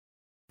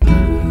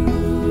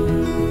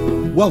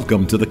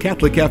Welcome to the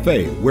Catholic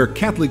Cafe, where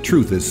Catholic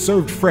truth is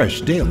served fresh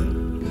daily.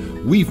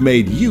 We've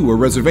made you a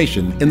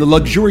reservation in the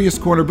luxurious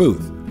corner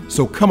booth,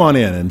 so come on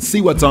in and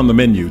see what's on the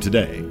menu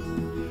today.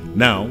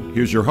 Now,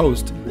 here's your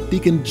host,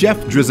 Deacon Jeff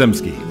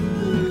Drzymski.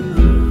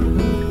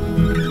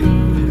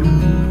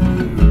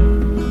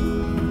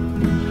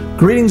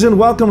 Greetings and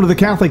welcome to the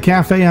Catholic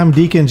Cafe. I'm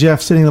Deacon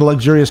Jeff, sitting in the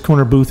luxurious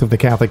corner booth of the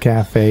Catholic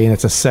Cafe, and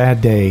it's a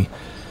sad day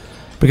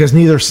because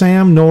neither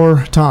Sam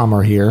nor Tom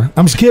are here.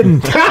 I'm just kidding.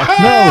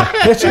 No,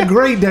 it's a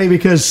great day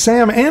because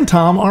Sam and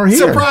Tom are here.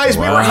 Surprise!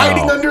 Wow. We were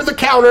hiding under the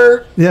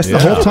counter. Yes, the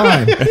whole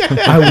time.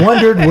 I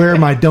wondered where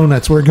my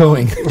donuts were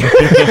going.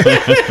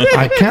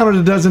 I counted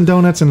a dozen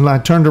donuts and I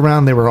turned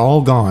around. They were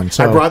all gone.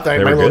 So I brought my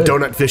little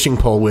donut fishing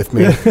pole with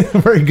me.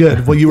 Very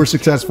good. Well, you were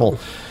successful.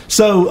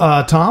 So,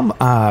 Tom,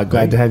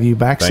 glad to have you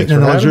back sitting in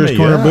the luxurious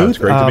corner booth. It's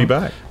great to be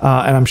back.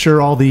 And I'm sure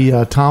all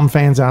the Tom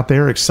fans out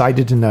there are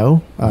excited to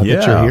know that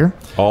you're here.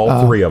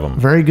 All three of them.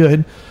 Very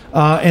good.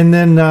 And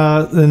then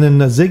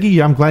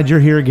Ziggy, I'm glad you're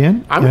here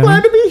again. I'm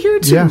glad to be here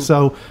too. Yeah.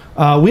 So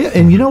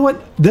and you know what?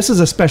 This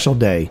is a special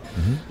day.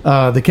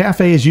 Mm-hmm. The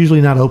cafe is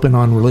usually not open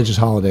on religious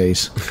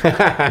holidays,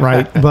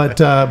 right?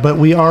 But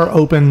we are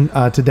open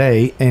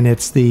today, and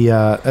it's the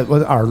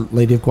Our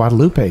Lady of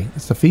Guadalupe.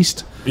 It's the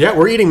feast. Yeah,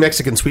 we're eating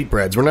Mexican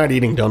sweetbreads. We're not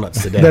eating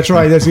donuts today. That's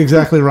right. That's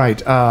exactly right.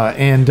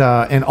 And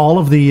all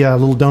of the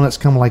little donuts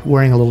come like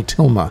wearing a little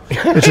tilma.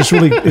 It's just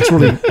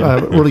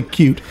really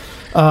cute.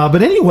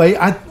 But anyway,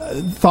 I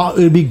thought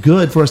it would be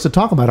good for us to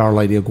talk about Our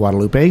Lady of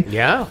Guadalupe.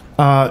 Yeah.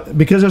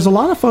 Because there's a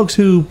lot of folks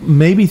who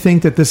maybe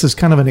think that this is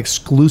kind of an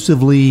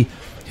exclusively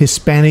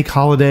Hispanic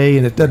holiday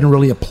and it doesn't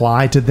really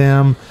apply to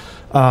them.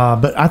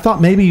 But I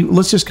thought maybe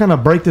let's just kind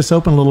of break this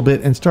open a little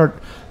bit and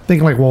start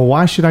thinking like, well,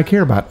 why should I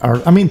care about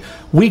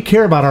we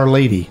care about Our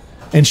Lady,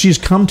 and she's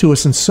come to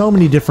us in so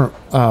many different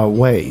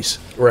ways.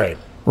 Right.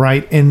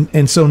 Right.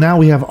 And so now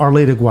we have Our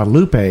Lady of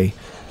Guadalupe.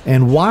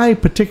 And why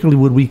particularly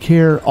would we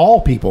care?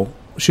 All people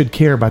should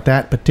care about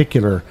that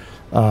particular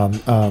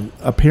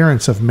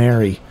appearance of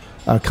Mary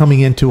coming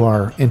into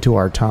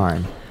our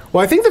time.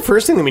 Well, I think the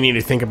first thing that we need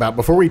to think about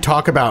before we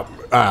talk about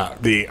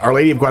the Our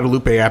Lady of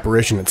Guadalupe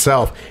apparition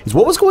itself is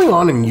what was going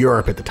on in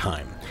Europe at the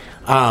time.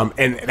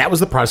 And that was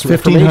the Protestant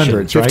Reformation.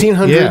 1500s, right?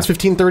 1500s, yeah.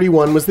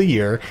 1531 was the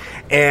year.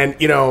 And,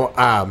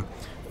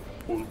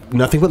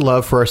 nothing but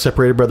love for our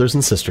separated brothers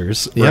and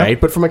sisters, right?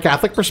 But from a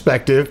Catholic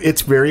perspective,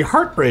 it's very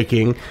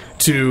heartbreaking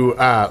to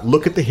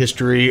look at the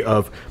history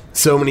of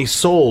so many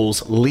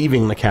souls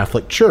leaving the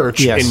Catholic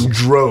Church in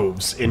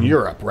droves in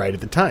Europe right at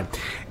the time.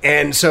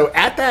 And so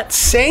at that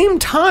same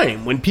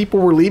time, when people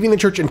were leaving the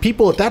church, and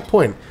people at that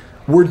point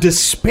were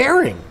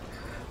despairing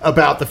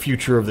about the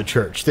future of the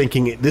church,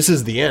 thinking this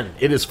is the end,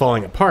 it is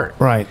falling apart.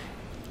 Right.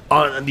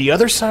 On the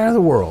other side of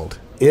the world,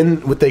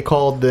 in what they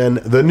called then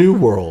the New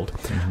World,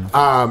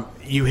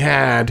 you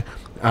had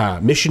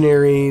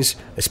missionaries,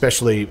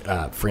 especially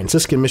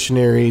Franciscan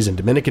missionaries and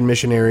Dominican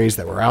missionaries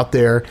that were out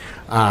there,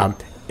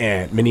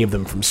 and many of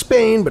them from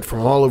Spain, but from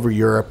all over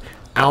Europe,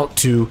 out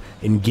to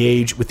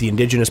engage with the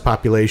indigenous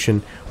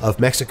population of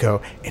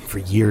Mexico. And for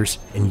years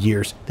and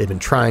years, they've been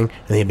trying,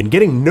 and they've been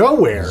getting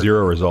nowhere.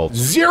 Zero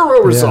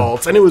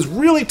results. And it was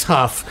really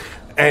tough.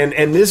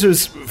 And this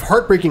was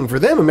heartbreaking for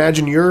them.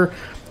 Imagine you're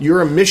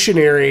a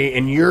missionary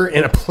and you're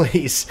in a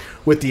place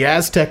with the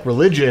Aztec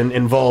religion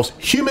involves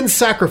human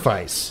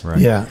sacrifice. Right.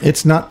 Yeah,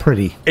 it's not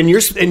pretty. And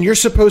you're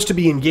supposed to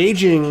be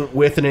engaging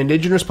with an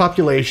indigenous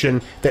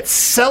population that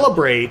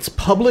celebrates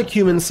public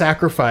human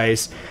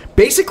sacrifice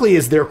basically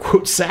as their,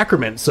 quote,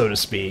 sacrament, so to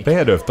speak. They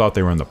had to have thought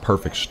they were in the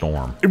perfect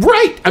storm.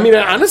 Right. I mean,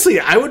 honestly,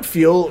 it would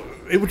feel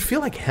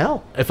like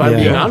hell, if I'm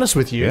being honest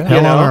with you. Yeah.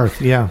 Hell on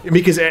earth, yeah.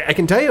 Because I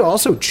can tell you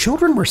also,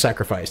 children were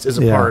sacrificed as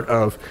a part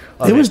of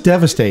it. Was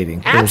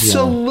devastating.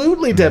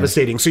 Absolutely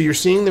devastating. So you're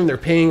seeing them, they're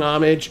paying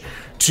homage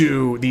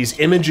to these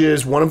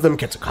images. One of them,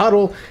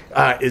 Quetzalcoatl,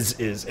 has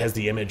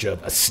the image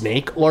of a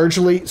snake,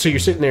 largely. So you're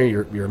sitting there,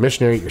 you're a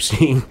missionary, you're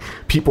seeing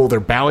people,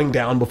 they're bowing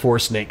down before a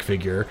snake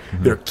figure.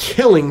 Mm-hmm. They're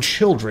killing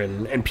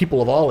children and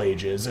people of all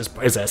ages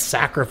as a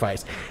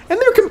sacrifice.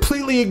 And they're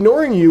completely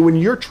ignoring you when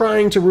you're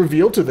trying to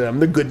reveal to them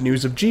the good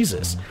news of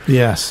Jesus.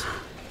 Yes.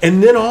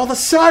 And then all of a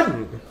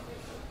sudden,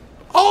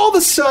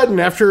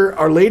 after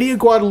Our Lady of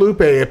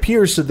Guadalupe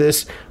appears to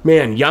this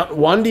man,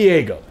 Juan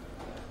Diego.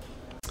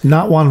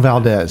 Not Juan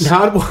Valdez.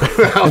 Not Juan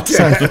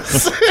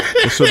Valdez.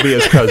 This would be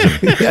his cousin.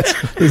 Yes,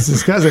 this is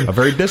his cousin. A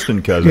very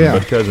distant cousin,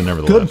 but cousin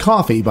nevertheless. Good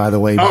coffee, by the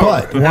way.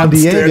 But Juan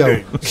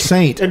Diego,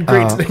 saint. And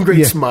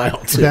great smile,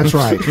 too. That's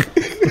right.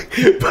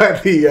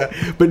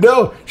 But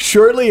no,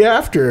 shortly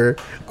after,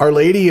 Our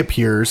Lady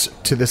appears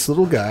to this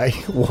little guy,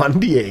 Juan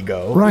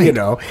Diego. Right.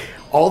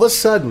 All of a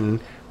sudden,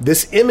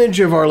 this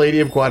image of Our Lady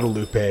of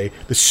Guadalupe,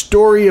 the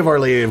story of Our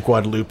Lady of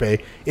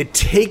Guadalupe, it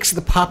takes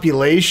the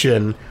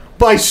population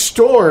by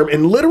storm,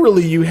 and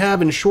literally you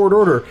have in short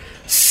order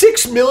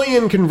 6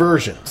 million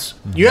conversions.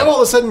 You have all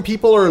of a sudden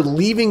people are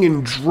leaving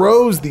in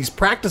droves these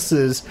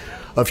practices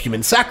of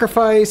human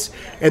sacrifice,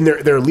 and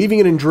they're leaving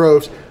it in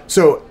droves.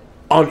 So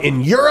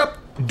in Europe,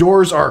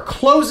 doors are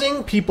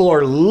closing, people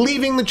are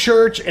leaving the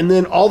church, and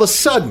then all of a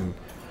sudden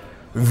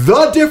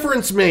the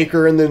difference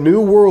maker in the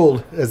New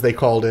World, as they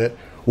called it,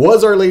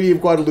 was Our Lady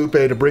of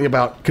Guadalupe to bring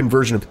about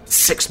conversion of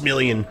 6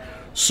 million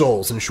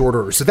souls in short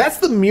order. So that's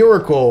the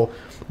miracle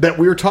that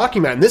we're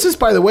talking about. And this is,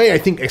 by the way, I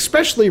think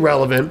especially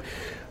relevant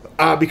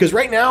because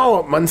right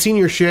now,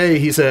 Monsignor Shea,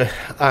 he's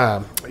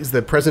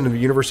the president of the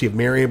University of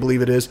Mary, I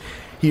believe it is.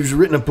 He's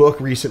written a book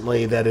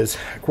recently that is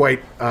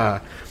quite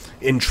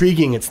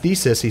intriguing. Its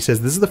thesis, he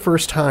says, this is the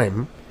first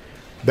time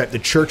that the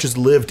church has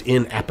lived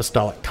in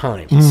apostolic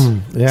times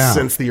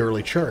since the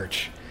early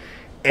church.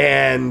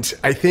 And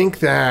I think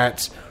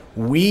that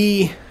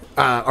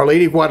Our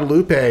Lady of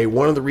Guadalupe,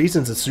 one of the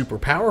reasons it's super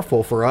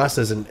powerful for us,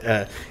 as in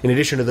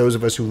addition to those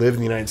of us who live in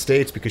the United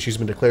States, because she's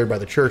been declared by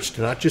the church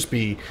to not just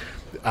be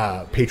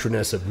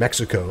patroness of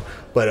Mexico,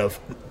 but of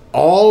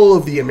all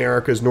of the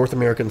Americas, North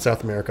America and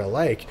South America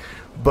alike.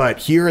 But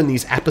here in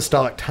these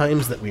apostolic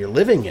times that we are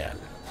living in,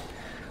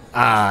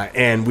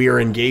 and we are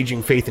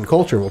engaging faith and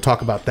culture, and we'll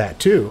talk about that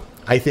too.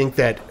 I think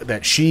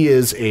that she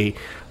is a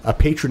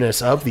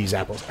patroness of these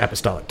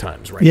apostolic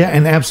times, right? Yeah,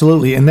 and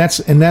absolutely, and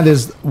that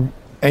is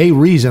a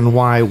reason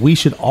why we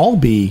should all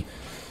be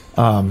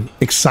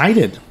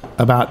excited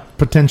about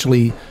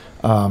potentially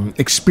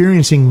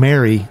experiencing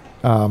Mary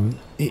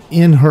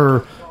in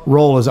her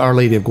role as Our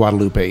Lady of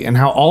Guadalupe, and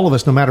how all of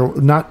us, no matter,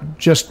 not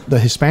just the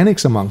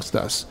Hispanics amongst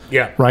us,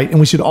 right, and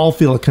we should all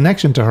feel a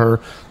connection to her,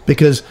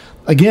 because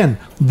again,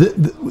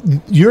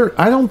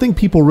 I don't think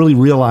people really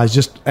realize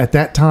just at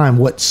that time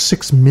what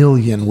 6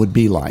 million would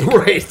be like,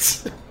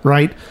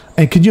 right?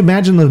 And could you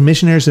imagine the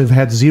missionaries that have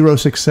had zero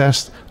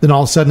success? Then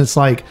all of a sudden it's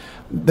like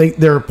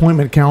their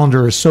appointment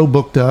calendar is so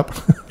booked up.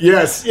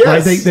 Yes.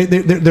 Right?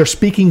 Their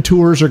speaking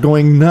tours are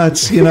going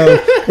nuts.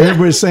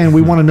 Everybody's saying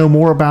we want to know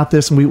more about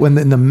this, and when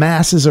the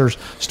masses are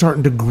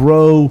starting to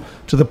grow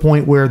to the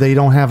point where they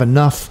don't have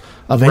enough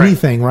of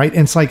anything, right?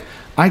 And it's like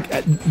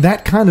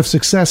that kind of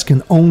success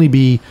can only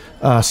be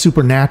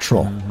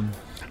supernatural. Mm-hmm.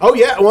 Oh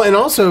yeah, well, and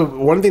also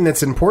one thing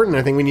that's important,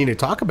 I think we need to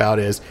talk about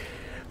is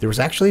there was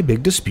actually a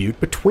big dispute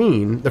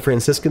between the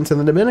Franciscans and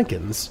the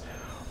Dominicans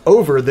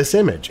over this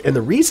image, and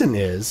the reason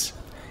is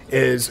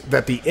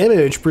that the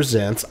image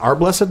presents Our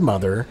Blessed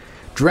Mother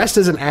dressed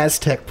as an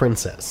Aztec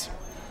princess.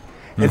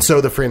 And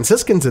so the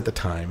Franciscans at the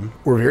time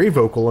were very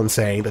vocal in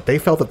saying that they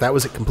felt that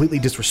was completely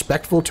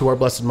disrespectful to Our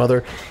Blessed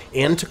Mother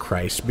and to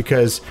Christ,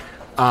 because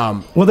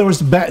there was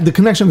the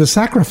connection of the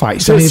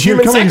sacrifice. So it's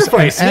human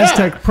sacrifice, an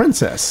Aztec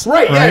princess,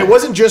 right? Yeah, it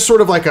wasn't just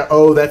sort of like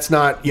that's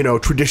not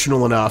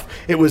traditional enough.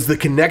 It was the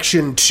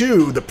connection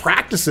to the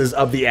practices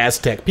of the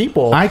Aztec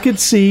people. I could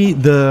see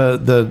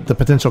the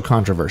potential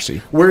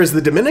controversy. Whereas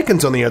the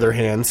Dominicans, on the other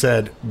hand,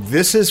 said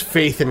this is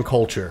faith and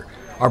culture.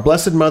 Our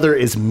Blessed Mother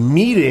is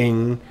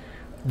meeting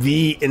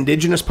the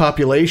indigenous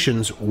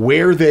populations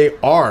where they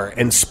are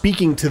and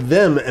speaking to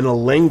them in a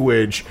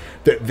language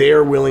that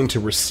they're willing to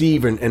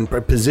receive and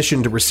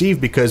positioned to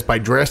receive, because by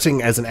dressing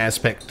as an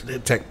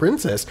Aztec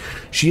princess,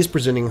 she is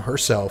presenting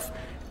herself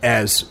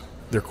as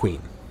their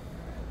queen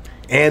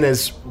and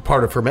as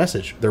part of her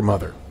message, their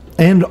mother.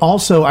 And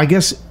also, I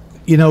guess,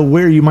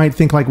 where you might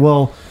think like,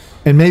 well,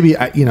 and maybe,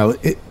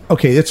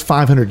 it's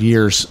 500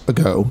 years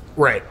ago.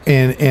 Right.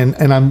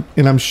 And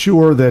I'm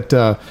sure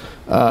that,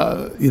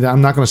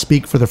 I'm not going to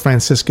speak for the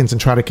Franciscans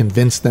and try to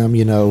convince them,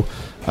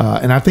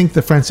 and I think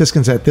the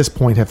Franciscans at this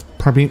point have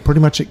pretty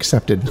much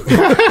accepted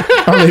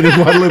Our Lady of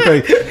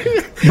Guadalupe.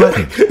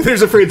 But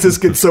there's a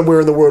Franciscan somewhere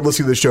in the world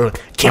listening to the show.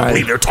 Can't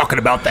believe they're talking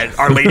about that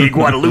Our Lady of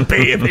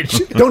Guadalupe image.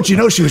 Don't you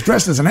know she was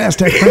dressed as an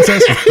Aztec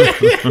princess?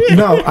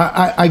 No,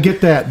 I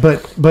get that,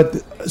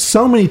 but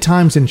so many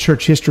times in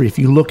church history, if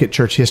you look at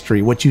church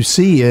history, what you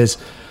see is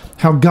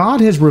how God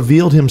has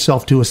revealed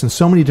himself to us in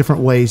so many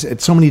different ways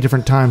at so many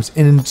different times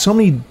and in so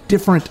many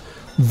different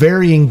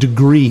varying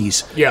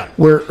degrees. Yeah.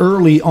 Where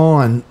early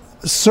on,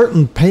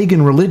 certain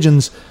pagan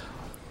religions,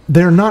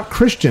 they're not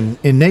Christian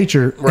in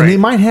nature, and they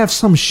might have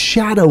some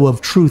shadow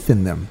of truth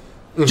in them.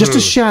 Mm-hmm. Just a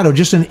shadow,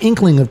 just an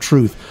inkling of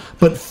truth.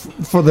 But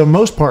for the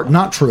most part,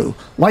 not true.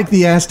 Like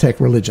the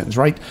Aztec religions,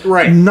 right?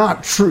 Right.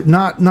 Not true,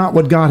 not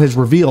what God has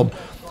revealed.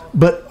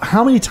 But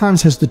how many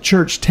times has the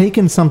church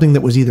taken something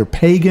that was either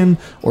pagan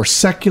or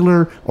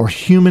secular or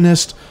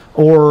humanist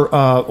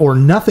or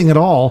nothing at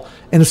all,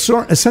 and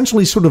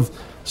essentially sort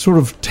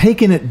of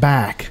taken it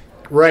back,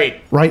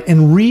 right,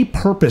 and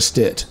repurposed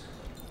it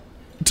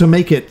to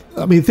make it?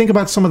 I mean, think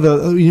about some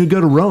of you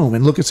go to Rome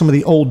and look at some of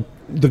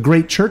the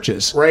great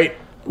churches, right?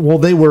 Well,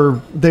 they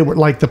were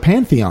like the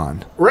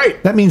Pantheon,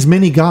 right? That means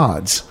many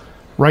gods,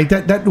 right?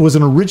 That was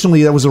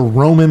a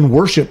Roman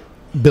worship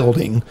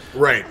building,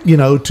 right,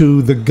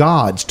 to the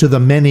gods, to the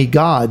many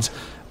gods.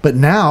 But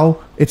now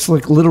it's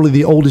like literally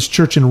the oldest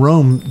church in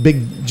Rome,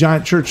 big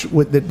giant church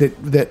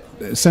that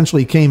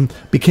essentially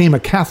became a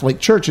Catholic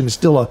church and is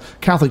still a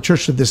Catholic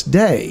church to this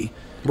day,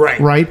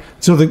 right.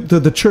 So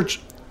the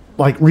church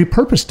like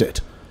repurposed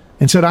it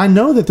and said, "I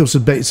know that this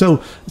is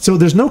so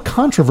there's no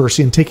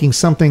controversy in taking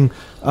something.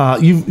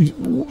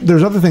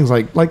 There's other things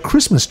like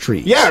Christmas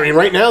trees. Yeah, I mean,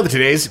 right now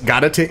today's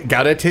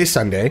Gaudete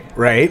Sunday,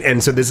 right?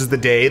 And so this is the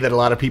day that a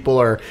lot of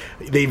people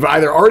they've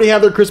either already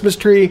have their Christmas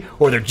tree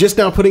or they're just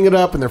now putting it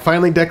up and they're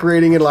finally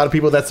decorating it. A lot of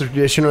people, that's their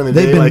tradition on the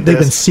day like this.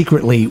 They've been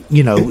secretly,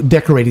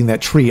 decorating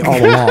that tree all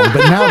along,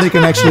 but now they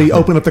can actually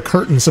open up the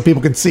curtains so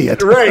people can see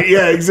it. Right?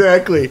 Yeah,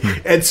 exactly.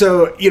 And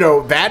so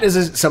that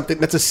is something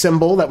that's a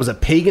symbol that was a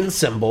pagan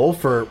symbol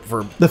for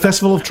the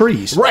Festival of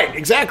Trees. Right,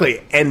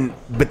 exactly.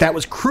 But that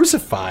was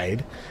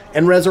crucified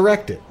and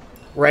resurrected,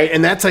 right?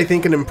 And that's, I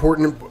think, an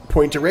important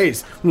point to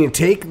raise. When you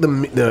take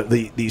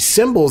the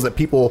symbols that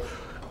people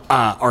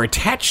are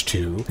attached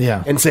to,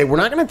 and say, we're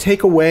not going to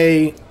take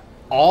away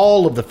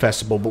all of the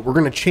festival, but we're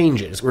going to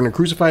change it. We're going to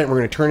crucify it and we're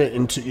going to turn it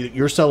into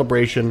your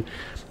celebration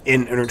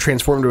and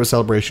transform it into a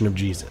celebration of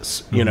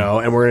Jesus,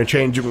 and we're going to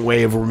change a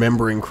way of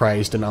remembering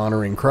Christ and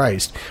honoring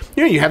Christ.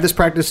 You have this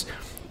practice,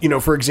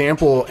 for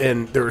example,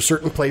 and there are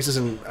certain places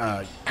in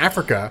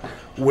Africa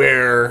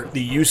where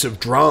the use of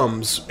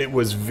drums, it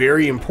was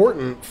very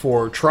important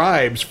for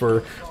tribes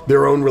for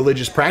their own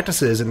religious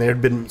practices. And there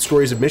had been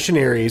stories of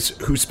missionaries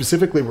who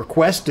specifically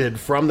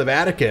requested from the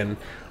Vatican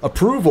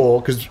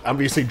approval, because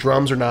obviously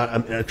drums are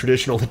not a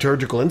traditional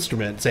liturgical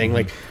instrument, saying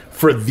like,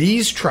 for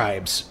these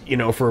tribes,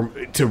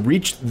 to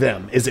reach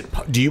them, is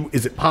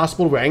it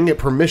possible where I can get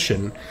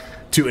permission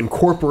to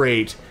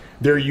incorporate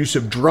their use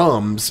of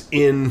drums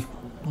in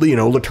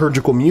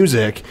liturgical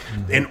music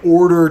in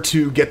order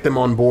to get them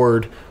on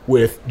board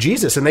with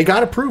Jesus? And they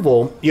got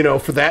approval,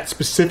 for that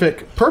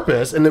specific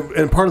purpose.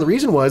 And part of the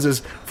reason is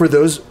for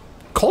those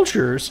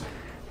cultures,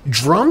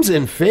 drums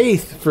and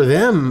faith for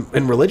them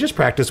in religious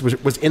practice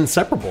was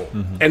inseparable.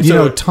 And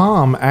so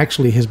Tom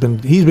actually he's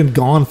been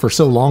gone for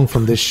so long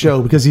from this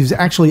show because he's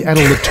actually at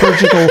a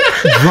liturgical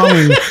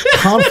drumming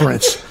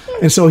conference.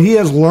 And so he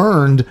has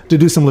learned to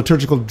do some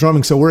liturgical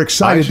drumming. So we're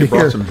excited to hear. I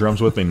brought some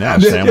drums with me now.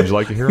 Sam, would you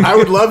like to hear them? I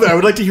would love that. I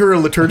would like to hear a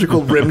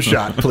liturgical rim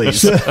shot,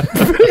 please.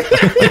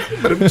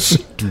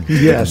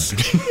 Yes.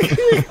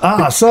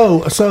 I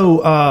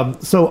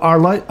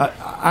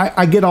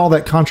get all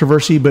that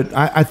controversy, but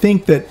I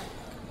think that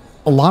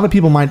a lot of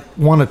people might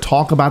want to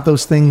talk about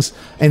those things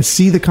and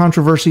see the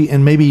controversy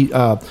and maybe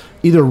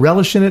either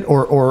relish in it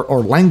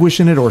or languish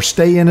in it or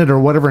stay in it or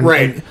whatever.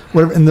 Right.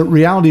 And the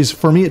reality is,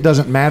 for me, it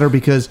doesn't matter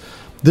because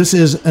this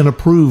is an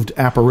approved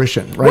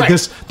apparition, right?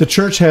 The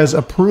church has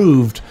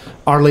approved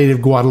Our Lady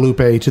of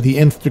Guadalupe to the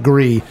nth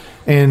degree,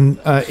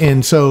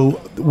 and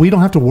so we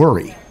don't have to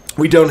worry.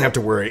 We don't have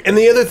to worry. And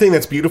the other thing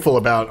that's beautiful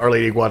about Our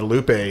Lady of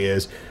Guadalupe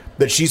is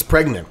that she's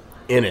pregnant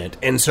in it.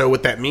 And so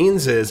what that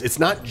means is it's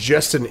not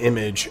just an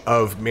image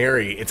of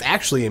Mary, it's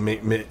actually an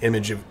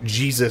image of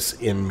Jesus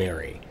in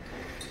Mary.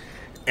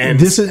 And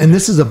this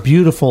is a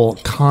beautiful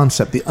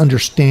concept, the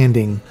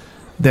understanding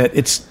that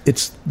it's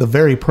the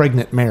very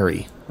pregnant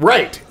Mary.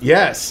 Right.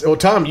 Yes. Well,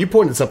 Tom, you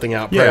pointed something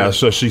out. Yeah.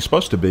 So she's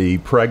supposed to be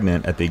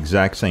pregnant at the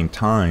exact same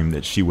time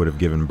that she would have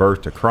given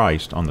birth to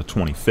Christ on the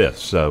 25th.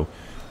 So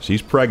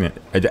she's pregnant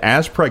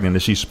as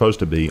she's supposed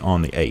to be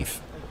on the 8th.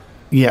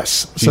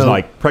 Yes. She's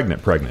like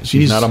pregnant.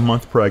 She's not a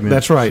month pregnant.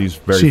 That's right. She's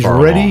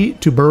far ready along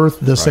to birth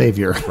the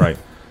Savior. Right.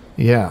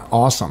 Yeah.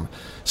 Awesome.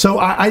 So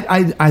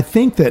I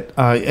think that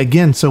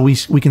again, so we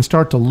can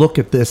start to look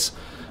at this.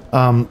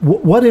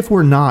 What if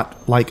we're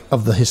not like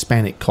of the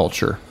Hispanic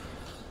culture?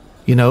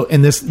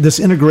 And this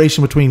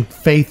integration between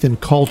faith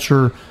and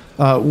culture.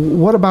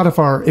 What about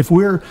if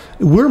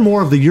we're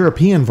more of the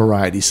European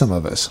variety? Some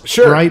of us,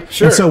 sure, right?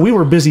 Sure. And so we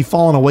were busy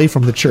falling away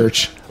from the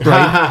church,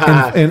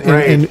 right,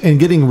 and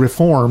getting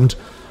reformed,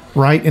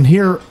 right? And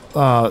here,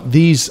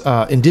 these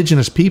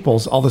indigenous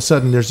peoples, all of a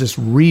sudden, there's this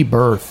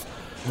rebirth.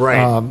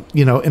 Right.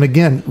 And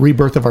again,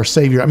 rebirth of our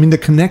Savior. I mean, the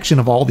connection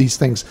of all these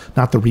things,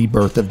 not the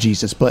rebirth of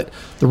Jesus, but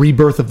the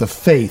rebirth of the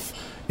faith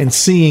and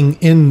seeing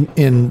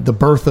in the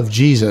birth of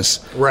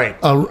Jesus, right,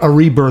 a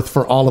rebirth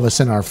for all of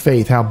us in our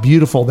faith. How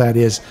beautiful that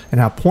is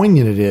and how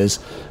poignant it is.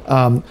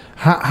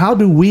 How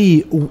do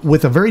we,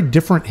 with a very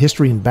different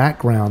history and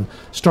background,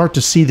 start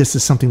to see this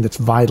as something that's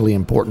vitally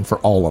important for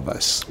all of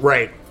us?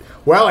 Right.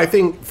 Well, I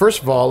think,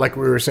 first of all, like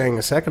we were saying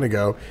a second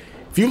ago,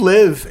 if you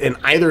live in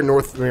either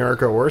North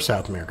America or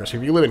South America, so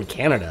if you live in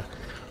Canada,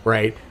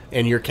 right,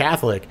 and you're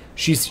Catholic,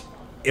 she's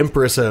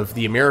Empress of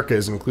the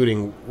Americas,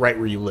 including right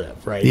where you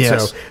live, right?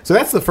 Yes. So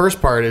that's the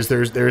first part. Is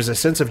there's a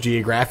sense of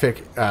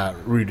geographic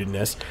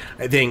rootedness.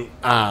 I think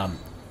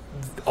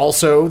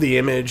also the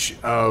image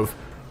of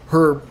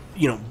her,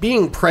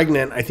 being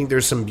pregnant. I think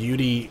there's some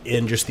beauty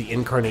in just the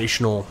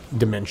incarnational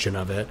dimension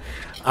of it.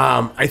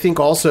 I think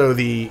also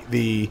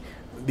the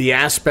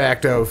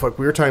aspect of, like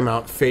we were talking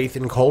about, faith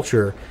and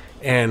culture,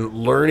 and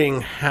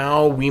learning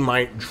how we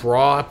might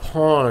draw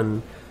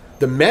upon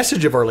the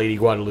message of Our Lady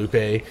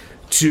Guadalupe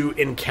to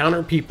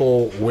encounter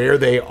people where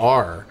they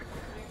are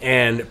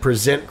and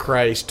present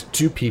Christ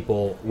to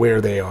people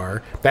where they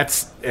are.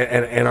 That's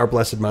and our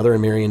Blessed Mother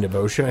and Marian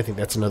devotion. I think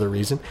that's another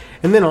reason.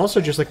 And then also,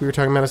 just like we were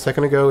talking about a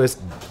second ago, is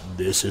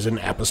this is an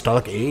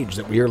apostolic age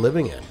that we are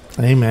living in.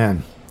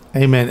 Amen.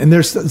 Amen. And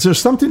there's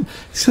something,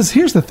 because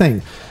here's the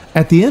thing.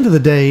 At the end of the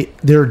day,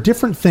 there are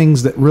different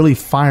things that really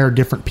fire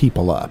different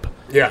people up.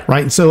 Yeah.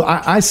 Right. And so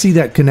I see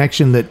that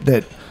connection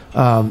that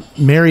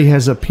Mary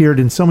has appeared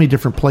in so many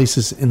different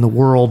places in the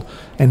world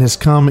and has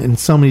come in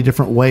so many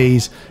different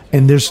ways.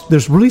 And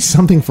there's really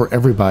something for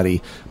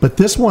everybody. But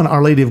this one,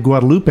 Our Lady of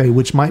Guadalupe,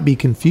 which might be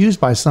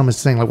confused by some as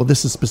saying like, well,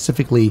 this is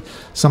specifically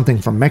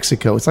something from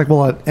Mexico. It's like,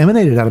 well, it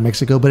emanated out of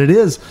Mexico, but it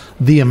is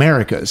the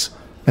Americas.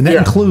 And that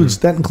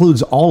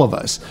includes all of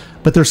us.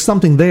 But there's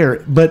something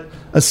there. But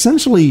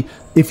essentially,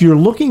 if you're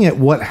looking at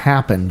what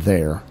happened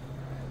there,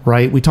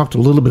 right? We talked a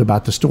little bit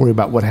about the story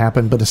about what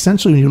happened, but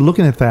essentially when you're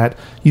looking at that,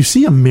 you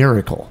see a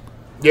miracle.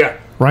 Yeah.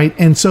 Right?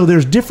 And so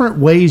there's different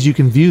ways you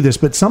can view this,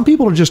 but some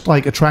people are just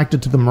like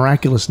attracted to the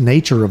miraculous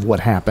nature of what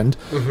happened.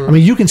 Mm-hmm. I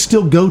mean, you can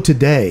still go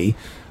today,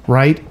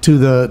 right, to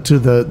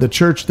the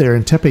church there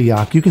in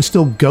Tepeyac. You can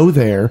still go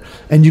there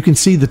and you can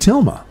see the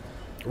tilma.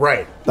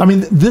 Right. I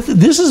mean,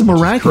 this is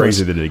miraculous.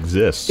 It's crazy that it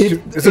exists.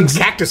 It's a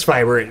cactus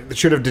fiber. It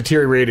should have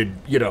deteriorated,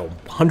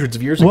 hundreds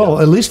of years ago.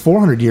 Well, at least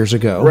 400 years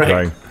ago.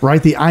 Right.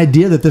 Right. The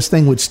idea that this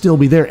thing would still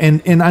be there.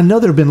 And I know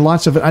there have been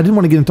lots of it. I didn't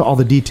want to get into all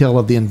the detail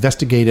of the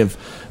investigative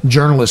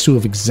journalists who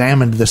have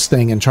examined this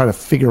thing and try to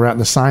figure out, and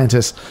the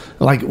scientists,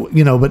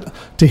 but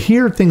to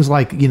hear things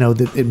like,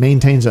 that it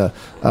maintains a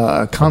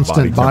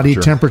constant body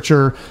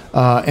temperature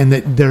and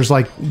that there's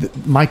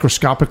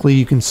microscopically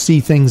you can see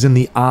things in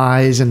the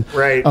eyes and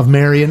of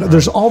Mary. And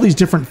there's all these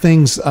different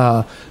things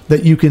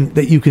that you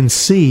can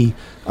see,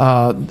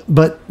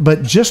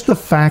 but just the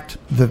fact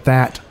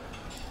that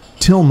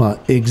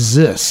tilma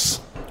exists,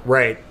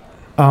 right?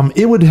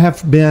 It would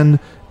have been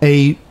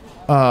an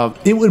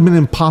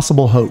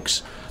impossible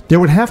hoax. There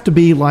would have to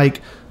be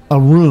like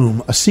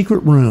a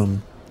secret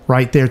room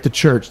right there at the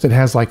church that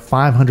has like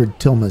 500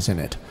 tilmas in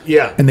it.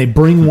 Yeah, and they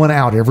bring one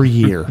out every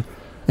year.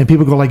 And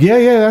people go like, yeah,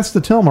 that's the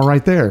tilma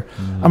right there.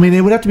 I mean,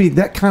 it would have to be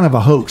that kind of a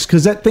hoax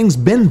because that thing's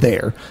been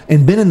there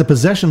and been in the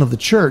possession of the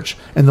church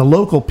and the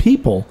local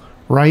people,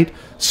 right?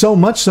 So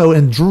much so,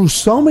 and drew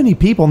so many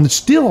people. And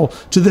still,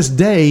 to this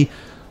day,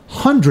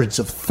 hundreds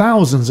of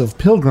thousands of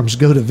pilgrims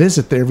go to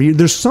visit there every year.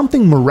 There's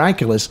something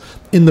miraculous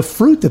in the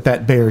fruit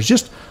that bears.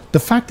 Just the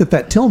fact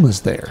that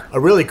tilma's there. A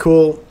really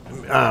cool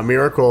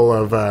miracle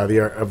of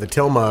the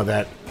tilma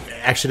that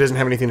actually doesn't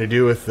have anything to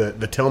do with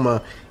the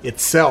tilma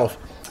itself.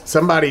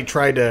 Somebody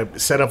tried to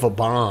set up a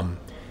bomb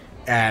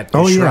at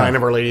the shrine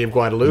of Our Lady of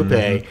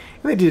Guadalupe, and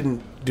they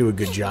didn't do a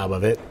good job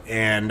of it.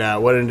 And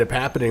what ended up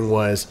happening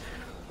was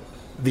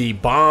the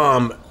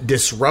bomb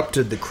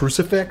disrupted the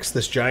crucifix,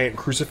 this giant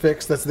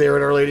crucifix that's there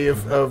at Our Lady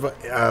of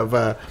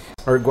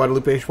our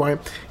Guadalupe shrine,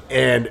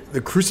 and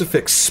the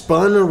crucifix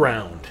spun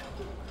around.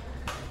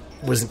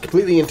 It wasn't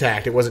completely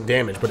intact; it wasn't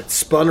damaged, but it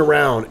spun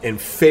around and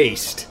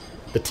faced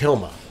the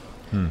tilma.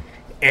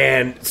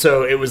 And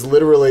so it was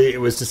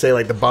to say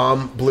like the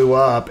bomb blew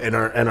up and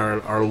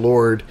our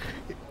Lord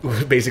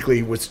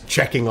basically was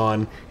checking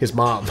on his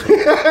mom.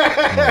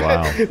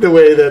 Wow. The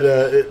way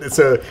that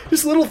so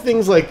just little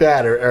things like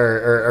that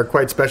are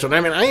quite special. And I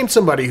mean, I am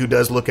somebody who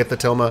does look at the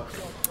tilma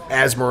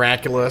as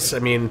miraculous. I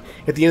mean,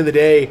 at the end of the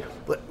day,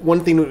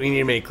 one thing that we need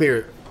to make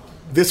clear,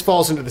 this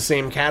falls into the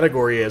same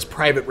category as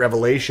private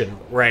revelation,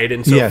 right?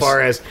 And so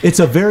far as it's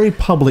a very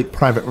public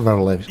private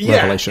revelation.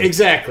 Yeah,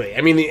 exactly.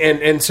 I mean,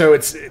 and so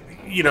it's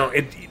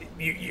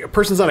a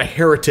person's not a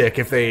heretic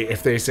if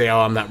they say, oh,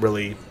 I'm not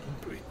really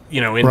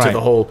into the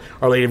whole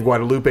Our Lady of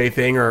Guadalupe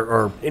thing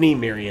or any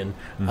Marian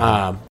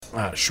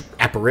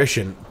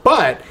apparition.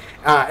 But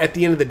at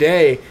the end of the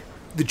day,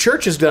 the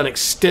church has done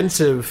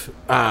extensive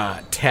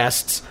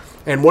tests,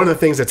 and one of the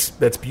things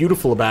that's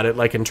beautiful about it,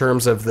 like in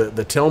terms of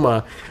the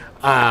tilma,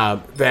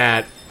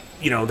 that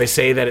they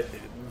say that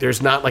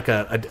there's not like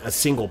a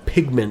single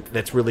pigment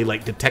that's really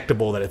like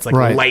detectable, that it's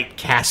like light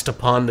cast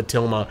upon the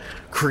tilma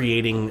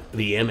creating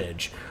the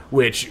image,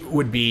 which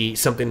would be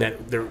something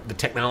that the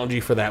technology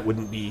for that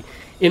wouldn't be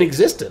in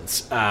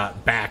existence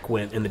back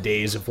when in the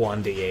days of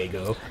Juan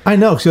Diego. I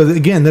know. So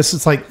again,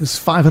 it's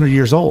 500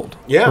 years old.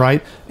 Yeah.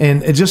 Right.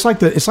 And it's just like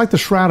the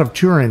Shroud of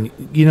Turin.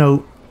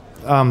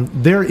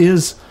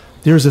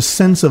 There's a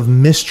sense of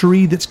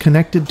mystery that's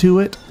connected to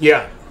it.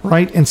 Yeah.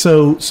 Right. And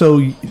so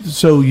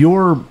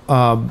your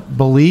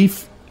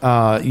belief,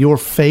 your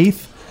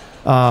faith,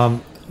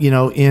 in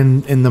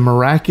the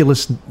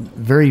miraculous,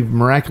 very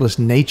miraculous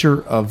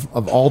nature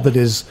of all that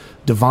is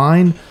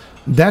divine,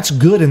 that's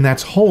good and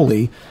that's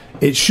holy.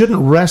 It shouldn't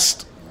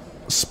rest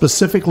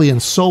specifically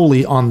and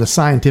solely on the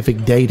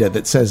scientific data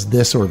that says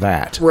this or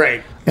that.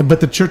 Right. But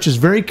the church is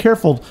very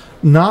careful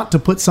not to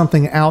put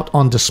something out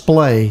on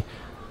display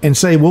and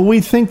say, well,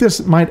 we think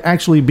this might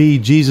actually be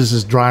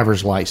Jesus's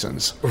driver's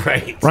license.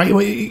 Right.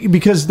 Right?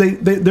 Because they're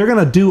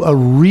going to do a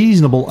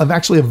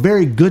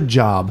very good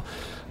job,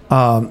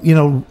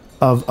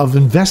 of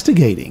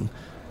investigating,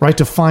 right,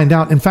 to find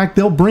out. In fact,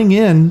 they'll bring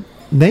in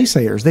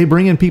naysayers. They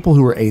bring in people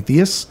who are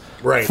atheists.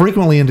 Right.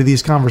 Frequently into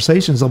these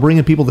conversations, they'll bring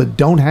in people that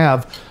don't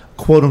have,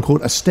 quote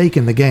unquote, a stake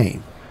in the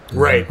game.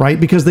 Right. Right?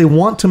 Because they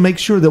want to make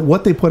sure that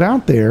what they put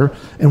out there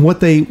and what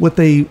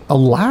they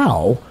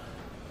allow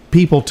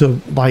people to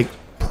like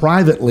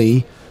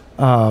privately,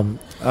 to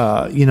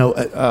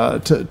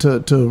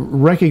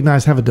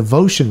recognize, have a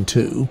devotion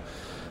to.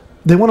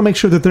 They want to make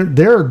sure that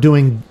they're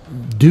doing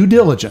due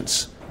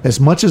diligence as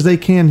much as they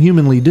can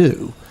humanly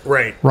do.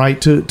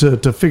 Right.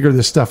 To figure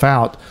this stuff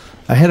out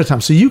ahead of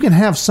time, so you can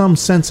have some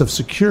sense of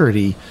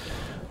security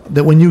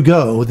that when you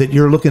go, that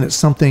you're looking at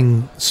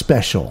something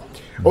special.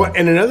 Well,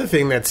 and another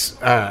thing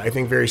that's I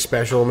think very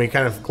special, and we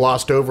kind of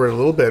glossed over it a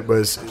little bit,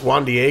 was Saint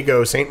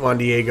Juan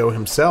Diego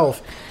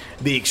himself.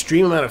 The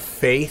extreme amount of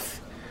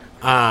faith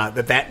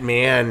that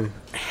man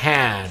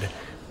had.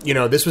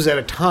 This was at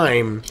a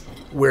time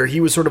where he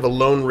was sort of a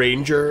lone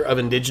ranger of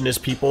indigenous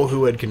people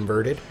who had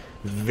converted.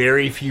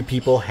 Very few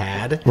people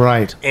had.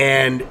 Right.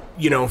 And,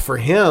 for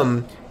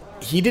him,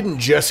 he didn't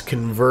just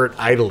convert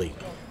idly.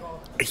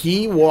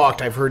 He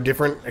walked, I've heard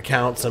different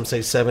accounts, some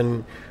say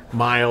 7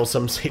 miles,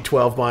 some say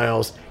 12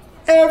 miles,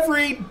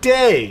 every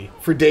day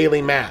for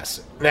daily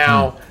mass.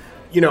 Now,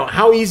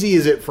 how easy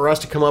is it for us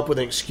to come up with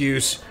an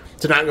excuse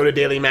to not go to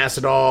daily mass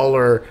at all,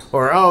 or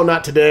oh,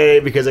 not today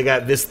because I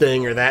got this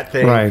thing or that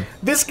thing? Right.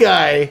 This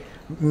guy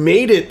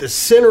made it the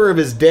center of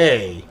his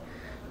day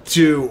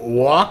to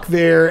walk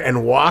there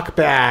and walk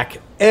back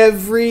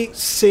every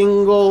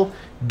single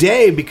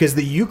day because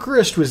the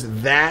Eucharist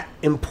was that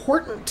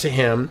important to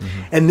him.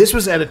 Mm-hmm. And this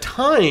was at a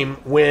time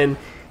when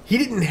he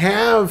didn't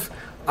have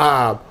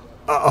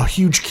a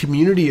huge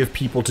community of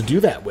people to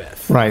do that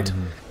with. Right.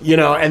 Mm-hmm.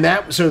 And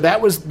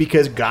that was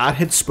because God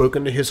had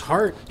spoken to his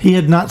heart. He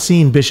had not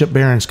seen Bishop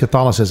Barron's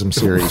Catholicism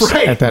series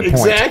at that point.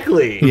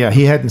 Exactly. Yeah,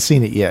 he hadn't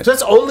seen it yet.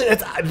 So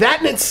that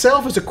in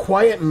itself is a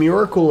quiet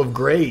miracle of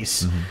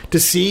grace to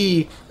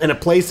see in a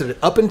place that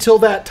up until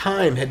that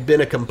time had been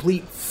a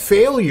complete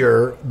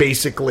failure,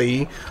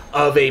 basically,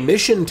 of a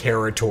mission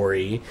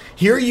territory.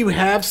 Here you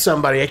have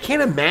somebody, I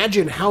can't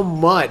imagine how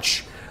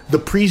much the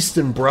priests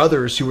and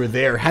brothers who were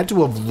there had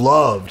to have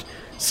loved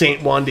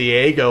St. Juan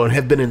Diego and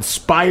have been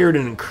inspired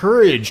and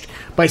encouraged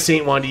by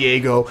St. Juan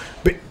Diego,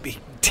 but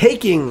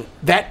taking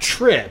that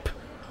trip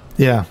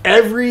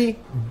every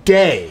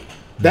day,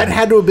 that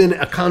had to have been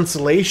a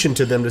consolation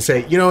to them to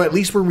say, at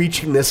least we're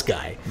reaching this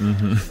guy.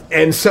 Mm-hmm.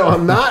 And so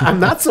I'm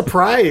not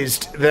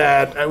surprised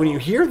that when you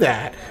hear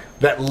that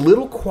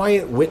little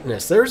quiet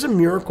witness, there's a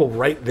miracle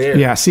right there.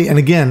 Yeah, see, and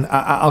again,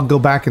 I'll go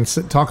back and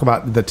talk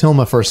about the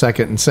tilma for a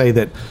second and say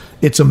that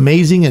it's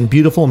amazing and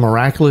beautiful and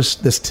miraculous,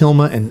 this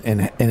tilma,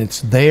 and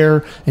it's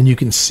there, and you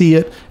can see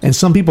it, and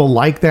some people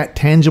like that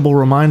tangible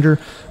reminder,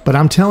 but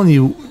I'm telling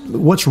you,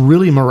 what's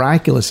really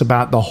miraculous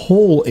about the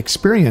whole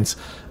experience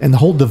and the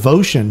whole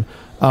devotion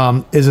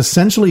is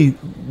essentially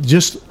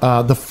just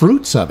the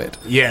fruits of it.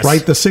 Yes.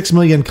 Right? The 6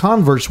 million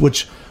converts,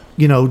 which,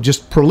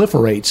 just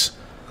proliferates.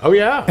 Oh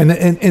yeah, and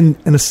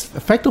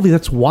effectively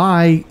that's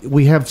why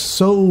we have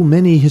so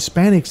many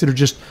Hispanics that are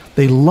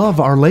they love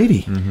Our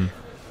Lady. Mm-hmm.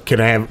 Can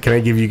I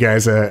give you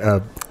guys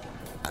a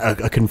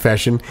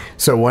confession?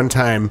 So one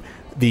time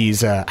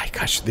these I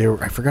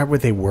forgot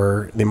what they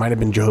were. They might have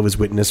been Jehovah's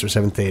Witness or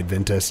Seventh-day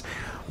Adventists,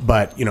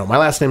 but my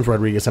last name's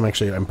Rodriguez.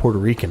 I'm Puerto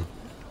Rican,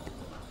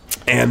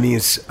 and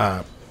these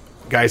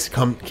guys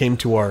came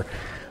to our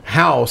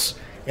house.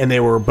 And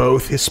they were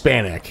both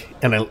Hispanic,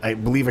 and I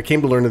believe I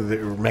came to learn that they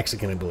were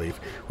Mexican, I believe,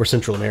 or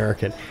Central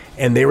American,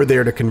 and they were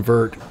there to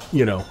convert,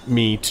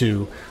 me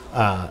to,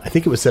 I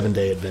think it was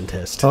Seventh-day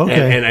Adventist.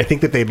 Okay. And I think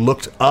that they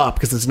looked up,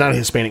 because it's not a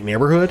Hispanic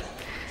neighborhood,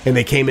 and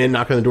they came in,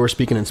 knocked on the door,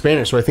 speaking in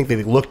Spanish, so I think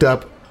they looked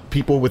up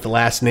people with the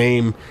last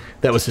name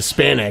that was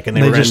Hispanic, and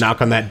they were going to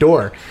knock on that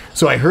door.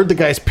 So I heard the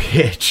guys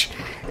pitch,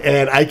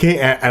 and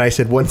I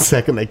said, 1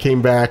 second, they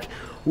came back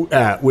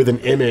with an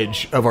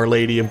image of Our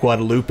Lady of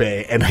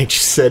Guadalupe, and I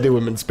just said to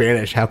him in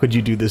Spanish, "How could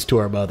you do this to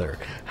our mother?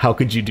 How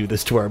could you do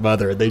this to our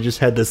mother?" They just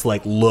had this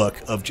look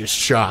of just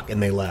shock, and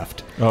they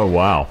left. Oh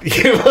wow!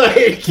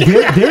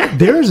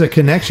 There's a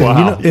connection.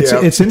 Wow.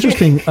 It's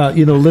interesting.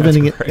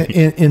 Living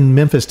in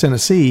Memphis,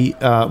 Tennessee,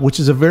 which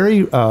is a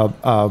very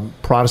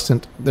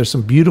Protestant. There's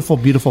some beautiful,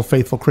 beautiful,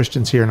 faithful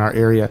Christians here in our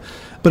area,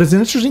 but it's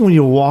interesting when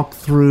you walk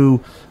through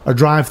or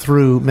drive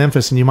through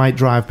Memphis, and you might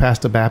drive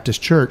past a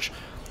Baptist church.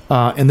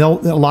 And a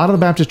lot of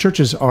the Baptist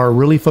churches are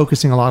really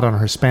focusing a lot on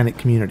our Hispanic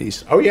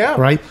communities. Oh, yeah.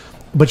 Right?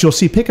 But you'll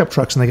see pickup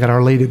trucks, and they got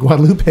Our Lady of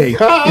Guadalupe in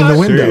the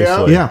windows.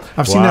 Seriously? Yeah,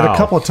 I've seen that a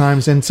couple of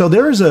times. And so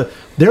there is a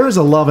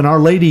love, and Our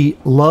Lady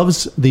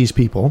loves these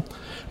people.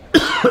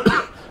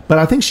 But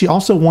I think she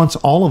also wants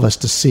all of us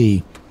to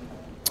see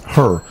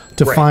her,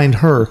 to find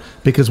her,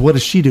 because what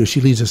does she do?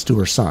 She leads us to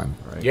her Son.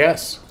 Right.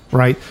 Yes.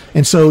 Right?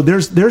 And so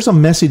there's a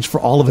message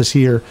for all of us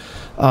here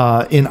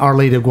in Our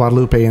Lady of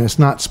Guadalupe, and it's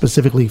not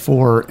specifically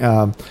for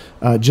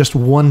just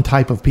one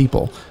type of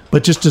people,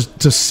 but just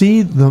to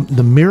see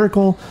the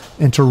miracle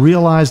and to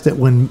realize that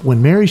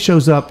when Mary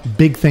shows up,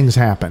 big things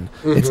happen.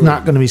 Mm-hmm. It's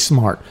not going to be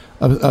smart.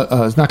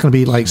 It's not going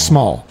to be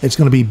small. It's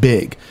going to be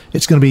big.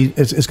 It's going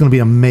to be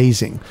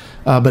amazing.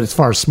 But as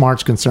far as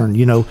smart's concerned,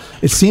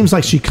 it seems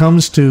like she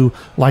comes to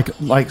like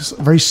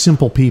very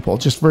simple people,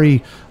 just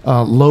very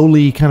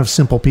lowly kind of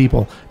simple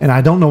people. And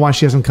I don't know why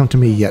she hasn't come to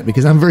me yet,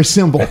 because I'm very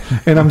simple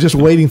and I'm just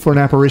waiting for an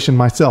apparition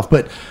myself.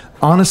 But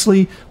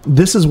honestly,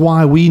 this is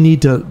why we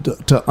need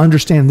to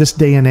understand this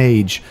day and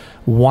age,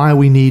 why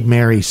we need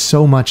Mary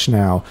so much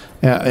now,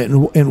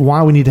 and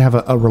why we need to have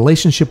a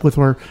relationship with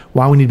her,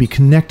 why we need to be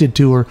connected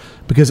to her,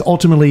 because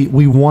ultimately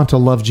we want to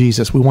love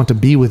Jesus. We want to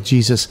be with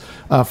Jesus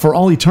for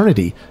all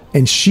eternity.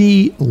 And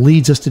she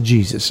leads us to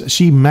Jesus.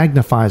 She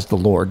magnifies the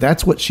Lord.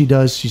 That's what she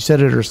does. She said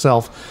it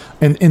herself.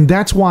 And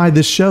that's why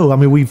this show, I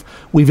mean,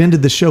 we've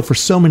ended the show for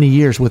so many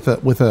years with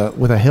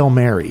a Hail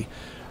Mary,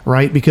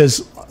 right?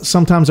 Because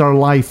sometimes our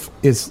life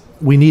is,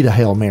 we need a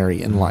Hail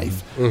Mary in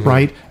life,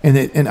 right?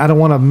 And I don't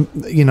want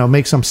to,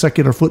 make some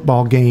secular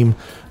football game,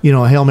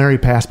 a Hail Mary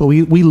pass, but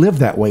we live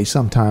that way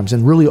sometimes.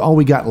 And really all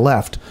we got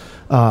left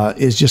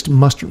is just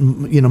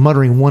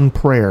muttering one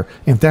prayer.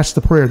 And if that's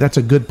the prayer, that's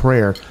a good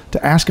prayer,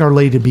 to ask Our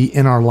Lady to be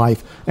in our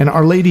life. And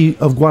Our Lady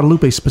of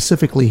Guadalupe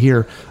specifically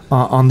here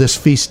on this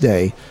feast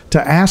day, to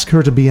ask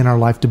her to be in our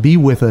life, to be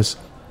with us,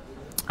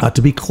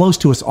 to be close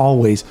to us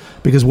always.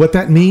 Because what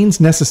that means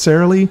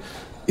necessarily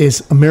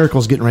is a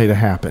miracle's getting ready to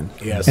happen.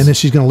 Yes. And then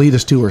she's going to lead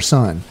us to her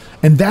son.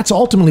 And that's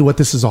ultimately what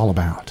this is all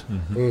about.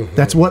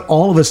 That's what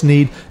all of us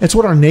need. It's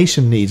what our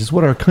nation needs. It's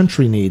what our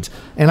country needs.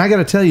 And I got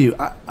to tell you,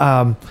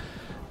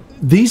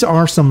 these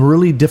are some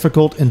really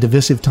difficult and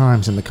divisive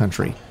times in the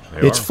country.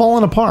 It's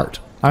fallen apart.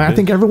 I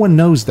think everyone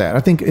knows that.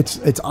 I think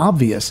it's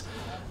obvious.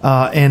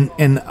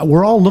 And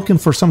we're all looking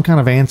for some kind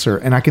of answer.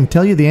 And I can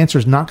tell you the answer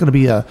is not going to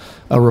be a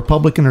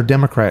Republican or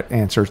Democrat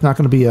answer. It's not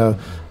going to be a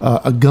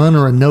gun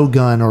or a no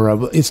gun,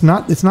 or it's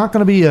not going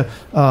to be a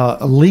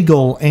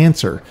legal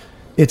answer.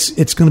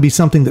 It's going to be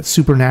something that's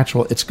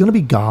supernatural. It's going to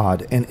be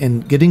God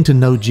and getting to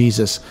know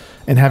Jesus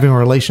and having a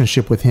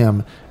relationship with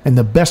him. And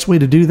the best way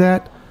to do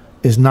that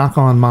is knock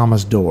on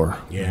Mama's door.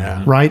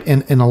 Yeah. Right?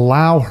 And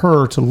allow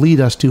her to lead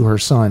us to her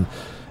son.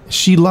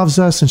 She loves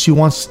us, and she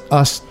wants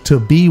us to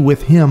be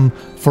with him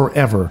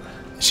forever.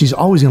 She's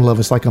always going to love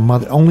us like a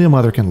mother. Only a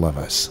mother can love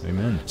us.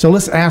 Amen. So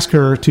let's ask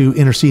her to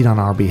intercede on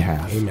our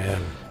behalf.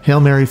 Amen. Hail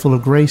Mary, full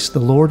of grace, the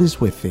Lord is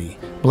with thee.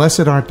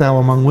 Blessed art thou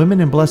among women,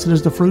 and blessed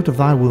is the fruit of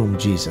thy womb,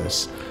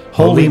 Jesus.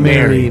 Holy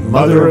Mary,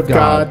 Mother of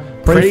God,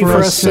 pray for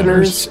us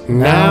sinners,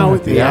 now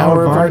at the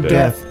hour of our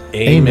death.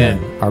 Amen.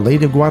 Our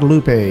Lady of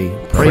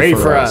Guadalupe, Pray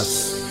for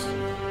us.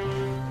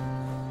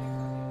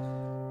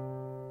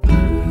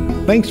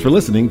 Thanks for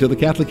listening to the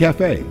Catholic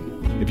Cafe.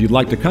 If you'd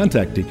like to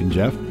contact Deacon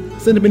Jeff,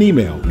 send him an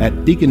email at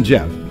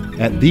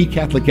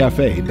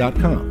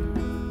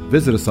deaconjeff@thecatholiccafe.com.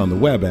 Visit us on the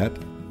web at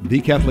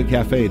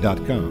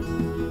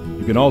thecatholiccafe.com.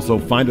 You can also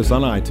find us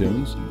on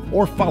iTunes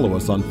or follow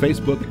us on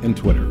Facebook and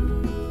Twitter.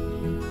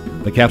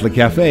 The Catholic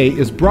Cafe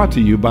is brought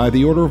to you by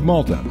the Order of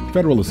Malta,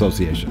 Federal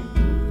Association.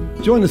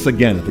 Join us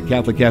again at the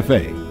Catholic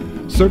Cafe,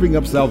 serving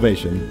up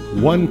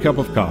salvation one cup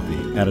of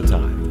coffee at a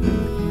time.